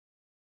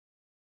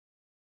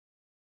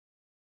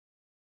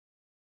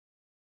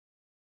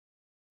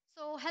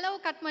So, hello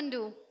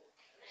Kathmandu.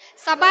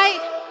 Sabai,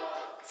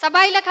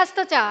 Sabai la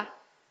Khastacha.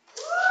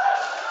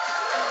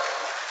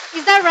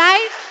 Is that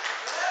right?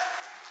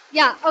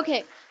 Yeah,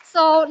 okay.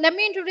 So, let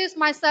me introduce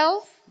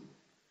myself.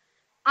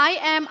 I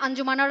am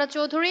Anjumanara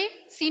Chaudhuri,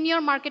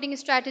 Senior Marketing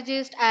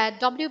Strategist at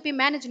WP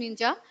Manage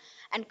Ninja,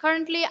 and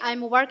currently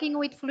I'm working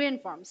with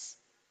Fluent Forms.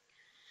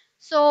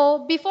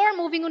 So, before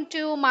moving on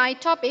to my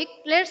topic,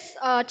 let's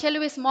tell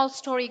you a small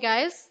story,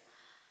 guys.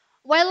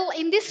 Well,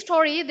 in this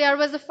story, there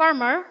was a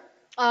farmer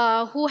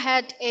who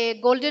had a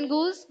golden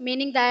goose,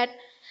 meaning that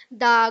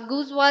the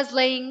goose was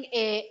laying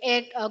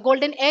a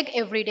golden egg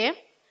every day,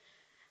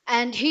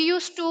 and he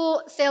used to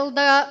sell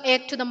the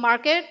egg to the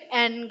market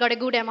and got a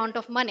good amount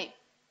of money.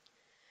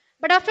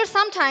 But after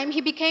some time,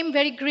 he became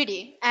very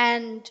greedy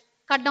and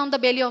cut down the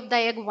belly of the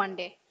egg one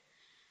day,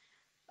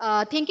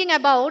 thinking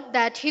about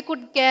that he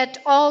could get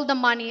all the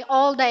money,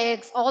 all the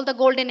eggs, all the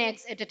golden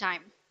eggs at a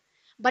time.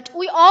 But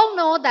we all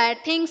know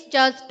that things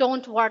just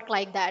don't work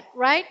like that,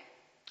 right?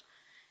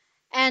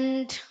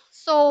 And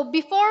so,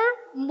 before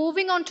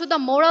moving on to the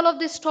moral of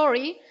this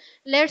story,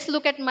 let's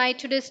look at my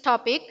today's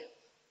topic.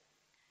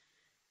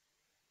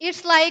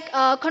 It's like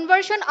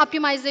conversion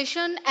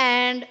optimization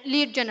and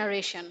lead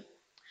generation.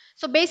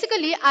 So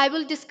basically, I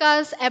will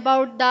discuss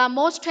about the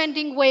most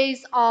trending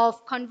ways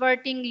of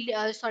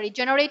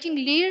generating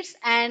leads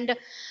and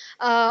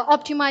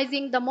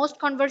optimizing the most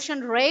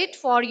conversion rate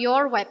for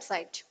your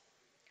website.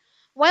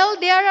 Well,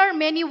 there are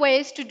many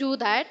ways to do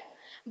that,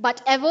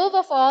 but above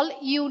of all,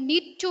 you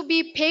need to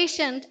be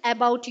patient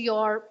about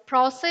your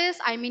process.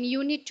 I mean,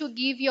 you need to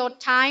give your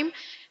time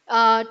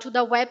to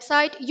the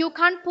website. You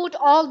can't put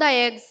all the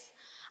eggs.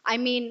 I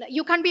mean,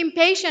 you can't be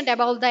impatient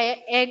about the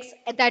eggs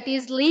that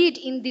is lead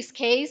in this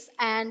case,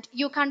 and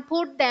you can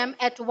put them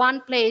at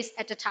one place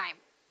at a time.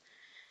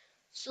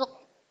 So,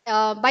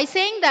 by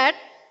saying that,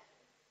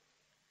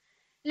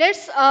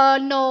 let's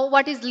know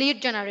what is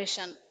lead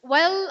generation.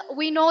 Well,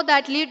 we know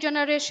that lead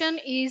generation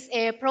is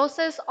a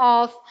process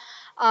of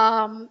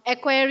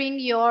acquiring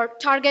your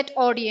target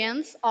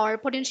audience or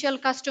potential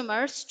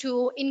customers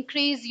to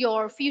increase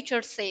your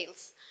future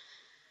sales.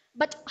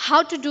 But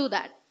how to do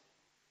that?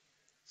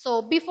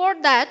 So, before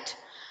that,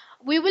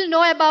 we will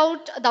know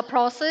about the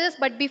process,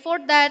 but before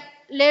that,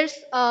 let's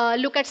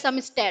look at some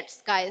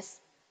stats, guys.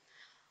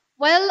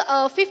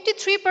 Well,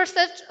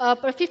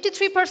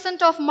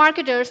 53% of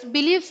marketers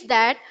believes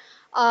that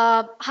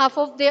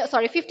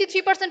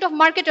 53% of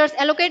marketers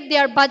allocate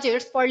their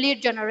budgets for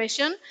lead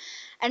generation,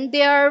 and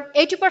there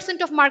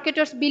 80% of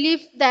marketers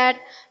believe that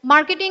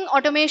marketing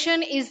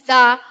automation is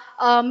the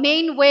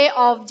main way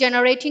of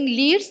generating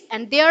leads,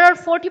 and there are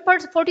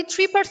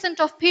 43%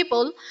 of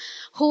people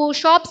who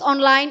shops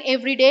online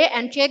every day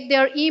and check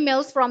their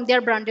emails from their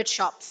branded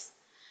shops.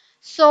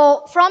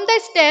 So, from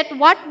the stat,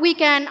 what we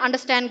can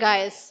understand,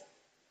 guys?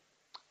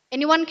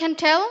 Anyone can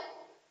tell?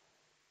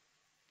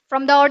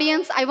 From the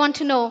audience, I want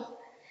to know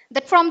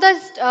that from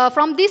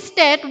this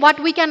state, what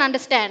we can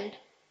understand.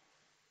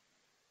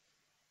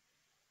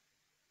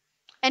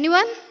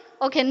 Anyone?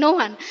 Okay, no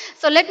one.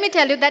 So let me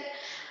tell you that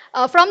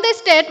from this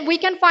state, we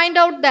can find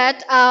out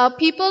that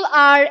people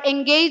are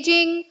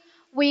engaging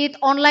with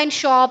online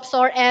shops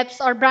or apps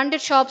or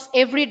branded shops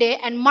every day,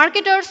 and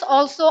marketers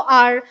also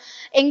are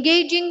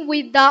engaging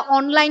with the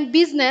online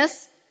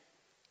business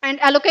and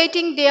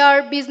allocating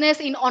their business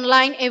in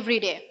online every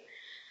day.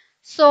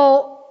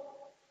 So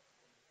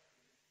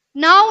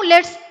now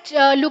let's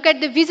look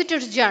at the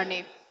visitor's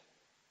journey.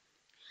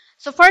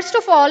 So first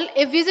of all,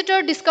 a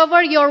visitor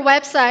discover your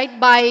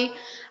website by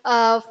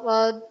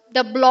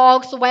the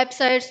blogs,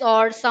 websites,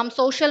 or some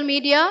social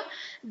media.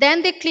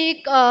 Then they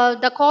click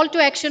the call to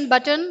action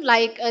button,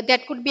 like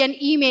that could be an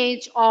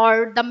image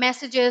or the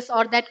messages,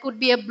 or that could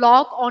be a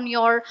blog on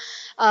your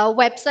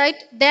website.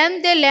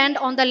 Then they land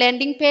on the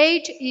landing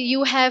page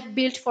you have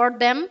built for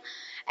them,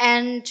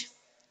 and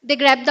they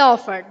grab the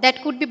offer.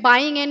 That could be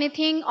buying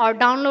anything or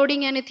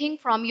downloading anything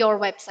from your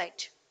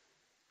website.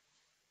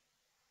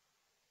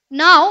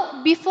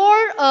 Now,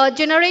 before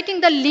generating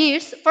the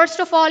leads,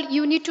 first of all,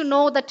 you need to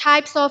know the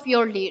types of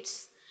your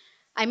leads.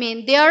 I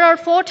mean, there are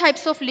four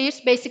types of leads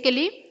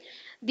basically.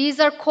 These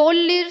are cold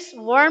leads,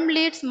 warm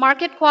leads,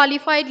 market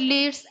qualified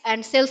leads,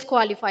 and sales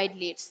qualified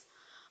leads.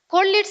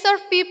 Cold leads are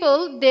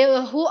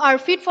people who are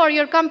fit for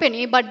your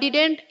company but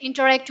didn't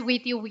interact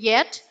with you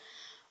yet.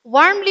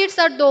 Warm leads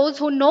are those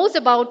who knows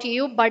about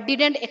you but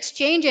didn't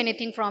exchange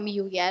anything from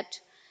you yet.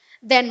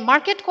 Then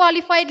market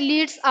qualified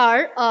leads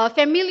are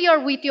familiar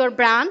with your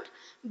brand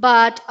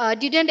but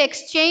didn't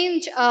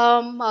exchange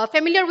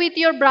familiar with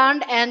your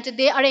brand, and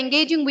they are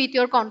engaging with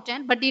your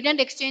content but didn't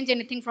exchange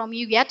anything from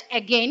you yet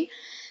again.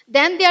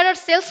 Then there are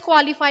sales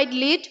qualified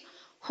lead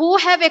who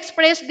have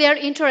expressed their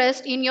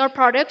interest in your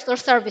products or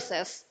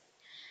services.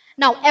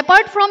 Now,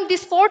 apart from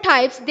these four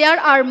types, there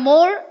are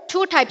more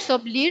two types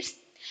of leads.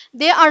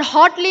 They are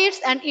hot leads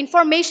and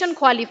information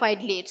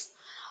qualified leads.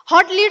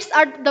 Hot leads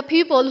are the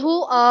people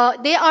who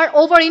they are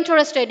over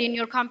interested in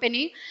your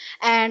company,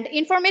 and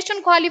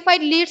information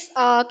qualified leads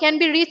can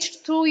be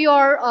reached through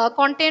your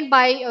content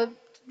by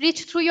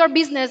reach through your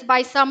business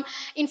by some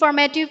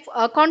informative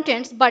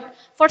contents, but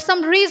for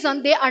some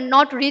reason they are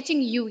not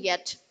reaching you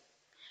yet.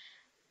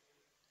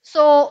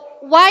 So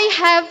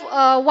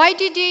why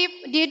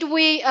did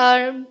we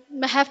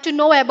have to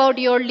know about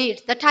your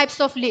leads, the types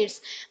of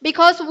leads?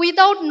 Because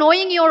without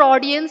knowing your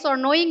audience or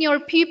knowing your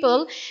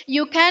people,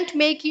 you can't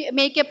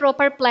make a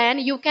proper plan.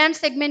 You can't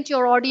segment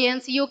your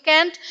audience. You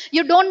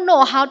don't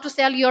know how to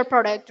sell your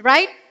product,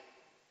 right?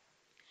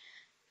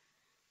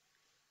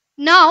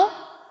 Now,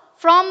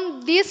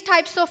 from these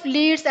types of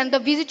leads and the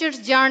visitor's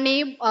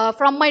journey,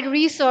 from my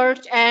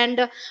research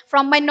and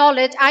from my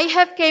knowledge, I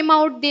have came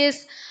out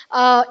this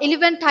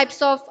 11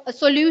 types of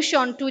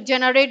solution to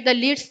generate the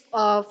leads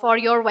for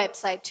your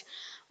website.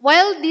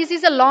 Well, this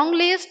is a long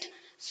list,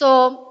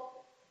 so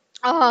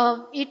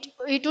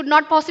it would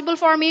not possible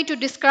for me to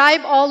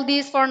describe all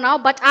these for now,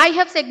 but I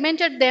have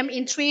segmented them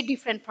in three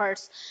different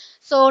parts.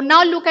 So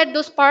now look at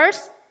those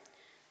parts.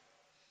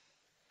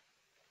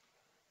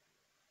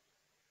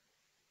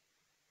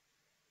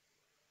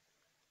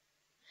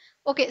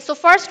 Okay, so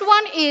first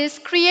one is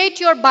create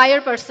your buyer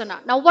persona.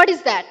 Now, what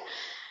is that?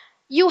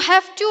 You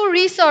have to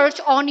research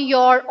on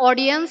your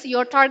audience,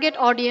 your target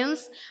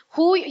audience.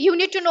 Who you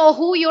need to know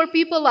who your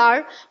people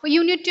are.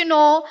 You need to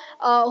know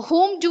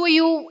whom do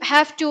you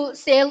have to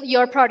sell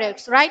your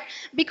products, right?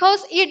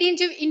 Because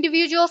each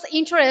individual's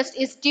interest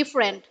is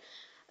different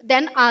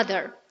than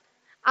other.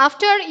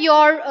 After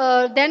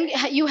your then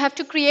you have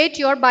to create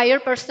your buyer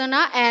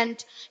persona,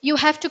 and you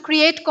have to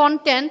create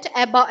content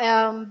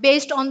about,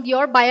 based on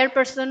your buyer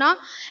persona,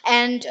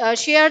 and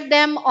share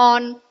them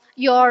on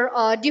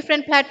your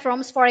different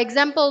platforms, for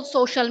example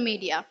social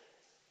media.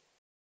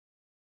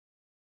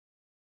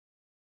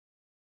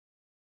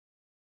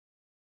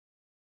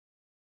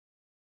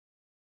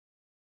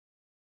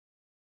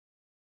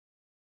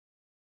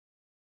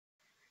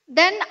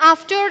 Then,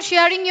 after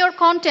sharing your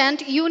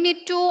content, you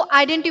need to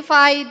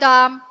identify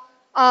the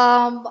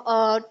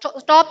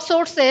top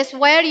sources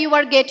where you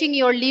are getting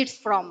your leads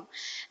from.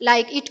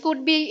 Like it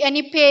could be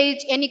any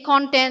page, any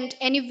content,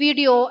 any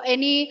video,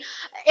 any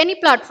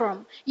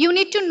platform. You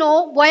need to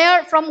know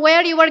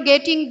where you are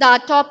getting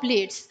the top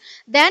leads.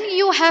 Then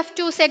you have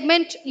to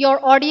segment your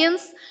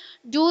audience,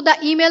 do the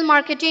email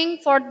marketing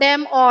for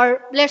them,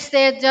 or let's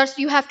say just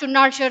you have to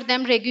nurture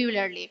them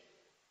regularly.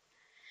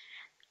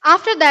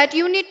 After that,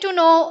 you need to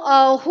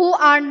know who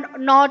are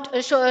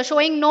not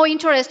showing no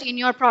interest in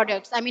your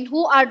products. I mean,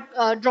 who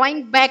are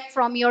drawing back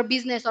from your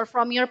business or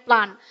from your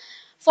plan.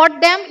 For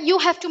them, you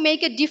have to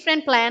make a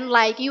different plan,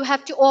 like you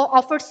have to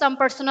offer some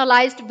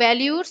personalized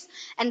values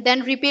and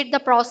then repeat the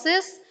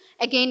process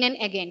again and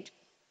again.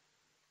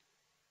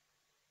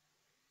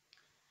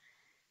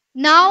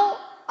 Now,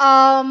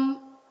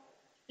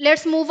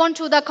 let's move on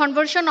to the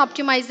conversion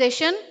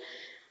optimization.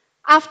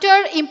 After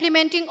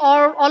implementing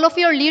all of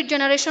your lead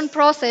generation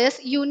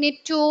process, you need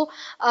to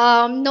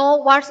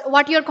know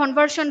what your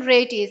conversion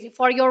rate is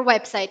for your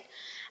website.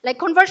 Like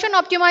conversion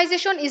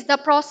optimization is the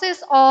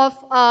process of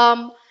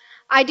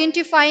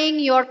identifying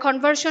your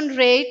conversion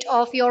rate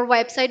of your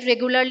website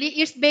regularly.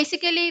 It's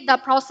basically the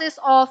process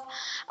of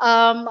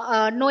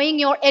knowing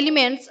your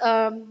elements,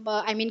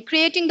 I mean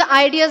creating the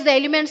ideas, the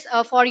elements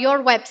for your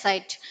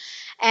website.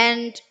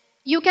 And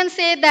you can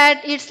say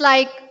that it's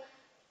like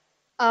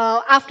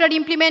after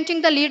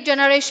implementing the lead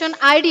generation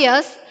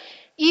ideas,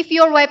 if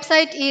your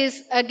website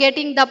is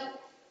getting the,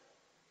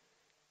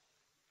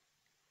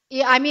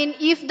 yeah, I mean,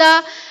 if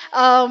the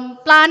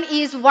plan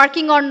is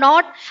working or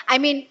not, I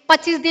mean,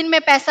 25 दिन में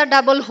पैसा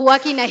double हुआ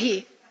कि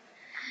नहीं?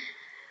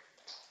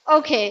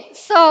 Okay,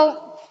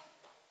 so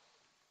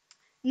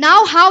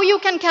now how you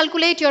can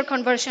calculate your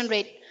conversion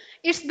rate?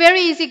 It's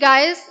very easy,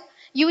 guys.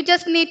 You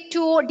just need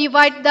to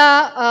divide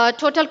the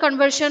total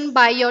conversion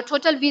by your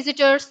total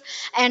visitors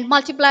and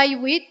multiply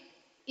with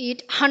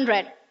it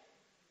 100.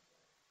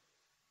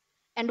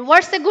 And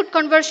what's a good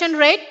conversion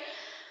rate?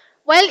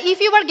 Well,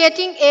 if you are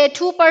getting a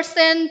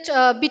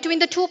 2%, between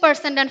the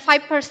 2% and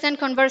 5%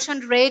 conversion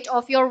rate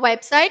of your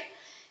website,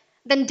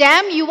 then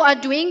damn, you are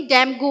doing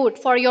damn good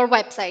for your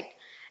website.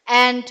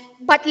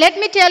 But let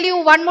me tell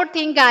you one more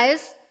thing,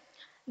 guys,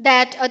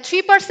 that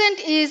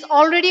 3% is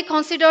already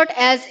considered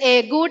as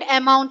a good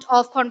amount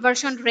of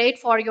conversion rate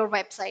for your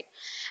website.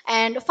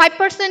 And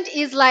 5%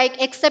 is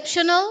like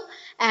exceptional,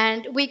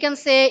 and we can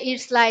say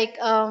it's like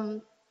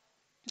the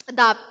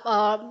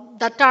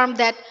term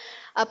that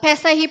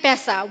paisa hi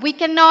paisa. We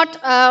cannot.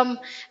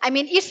 I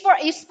mean, it's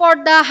for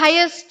the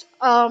highest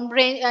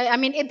range. I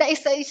mean,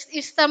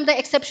 it's some the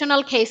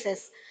exceptional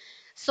cases.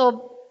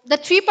 So the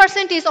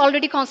 3% is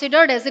already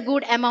considered as a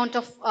good amount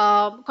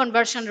of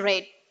conversion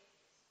rate.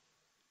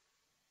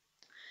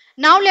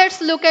 Now let's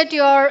look at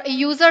your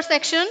user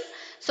section.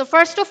 So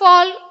first of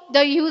all,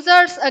 the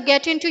users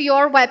get into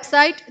your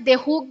website. They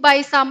hook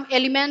by some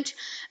element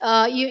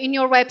in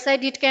your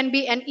website. It can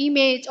be an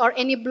image or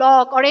any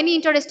blog or any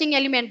interesting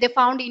element they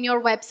found in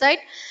your website.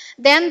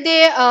 Then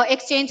they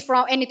exchange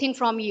from anything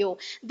from you.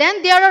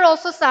 Then there are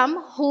also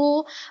some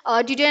who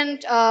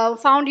didn't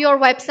found your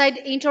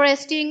website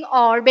interesting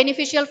or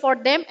beneficial for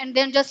them, and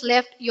then just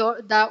left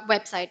the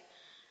website.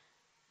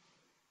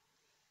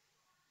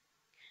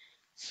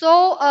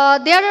 So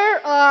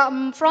there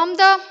are from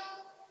the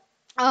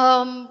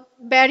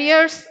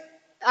barriers,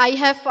 I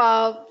have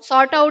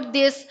sought out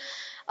this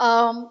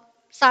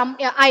some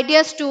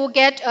ideas to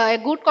get a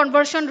good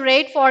conversion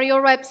rate for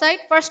your website.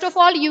 First of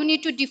all, you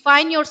need to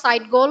define your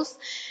site goals.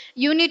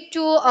 You need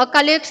to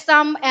collect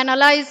some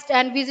analyzed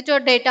and visitor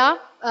data,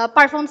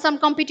 perform some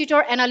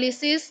competitor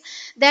analysis.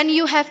 Then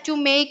you have to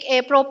make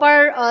a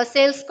proper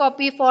sales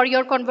copy for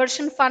your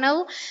conversion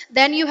funnel.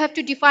 Then you have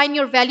to define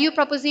your value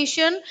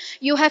proposition.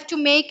 You have to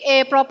make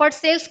a proper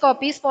sales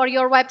copies for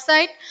your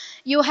website.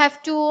 You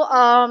have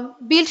to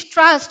build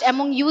trust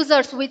among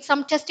users with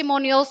some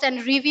testimonials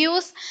and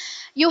reviews.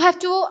 You have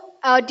to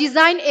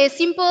design a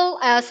simple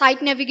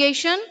site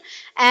navigation,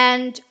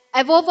 and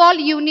above all,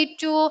 you need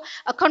to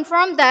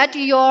confirm that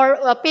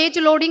your page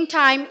loading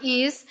time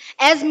is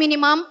as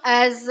minimum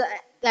as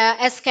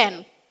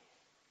can.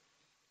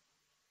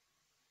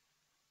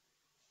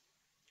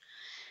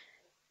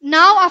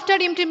 Now, after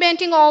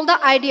implementing all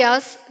the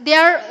ideas,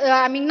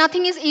 I mean,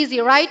 nothing is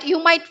easy, right?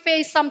 You might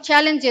face some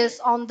challenges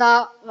on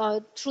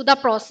the through the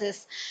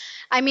process.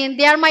 I mean,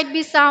 there might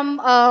be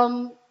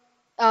some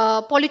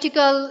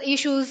political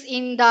issues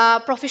in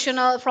the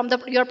professional from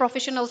your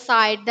professional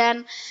side.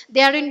 Then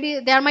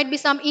there might be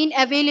some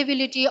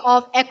inavailability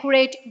of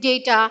accurate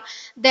data.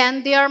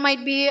 Then there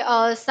might be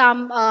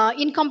some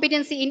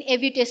incompetency in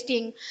A/B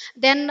testing.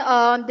 Then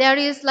there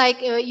is like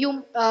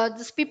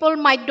these people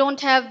might don't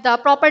have the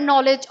proper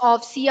knowledge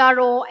of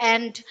CRO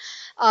and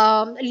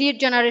lead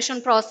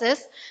generation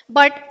process.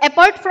 But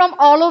apart from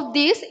all of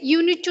this,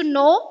 you need to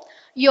know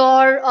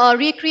your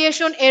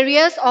recreation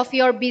areas of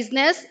your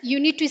business. You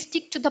need to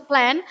stick to the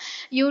plan.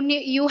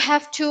 You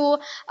have to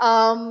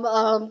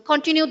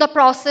continue the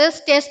process,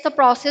 test the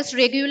process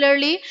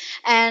regularly,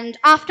 and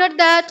after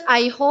that,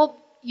 I hope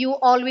you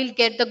all will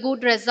get the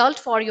good result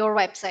for your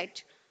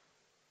website.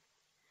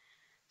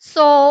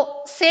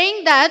 So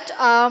saying that,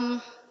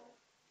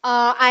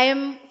 I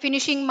am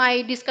finishing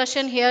my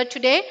discussion here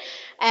today.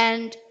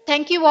 And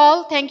thank you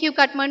all. Thank you,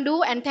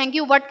 Kathmandu. And thank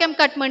you, WordCamp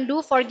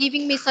Kathmandu, for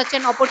giving me such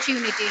an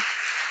opportunity.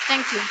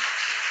 Thank you.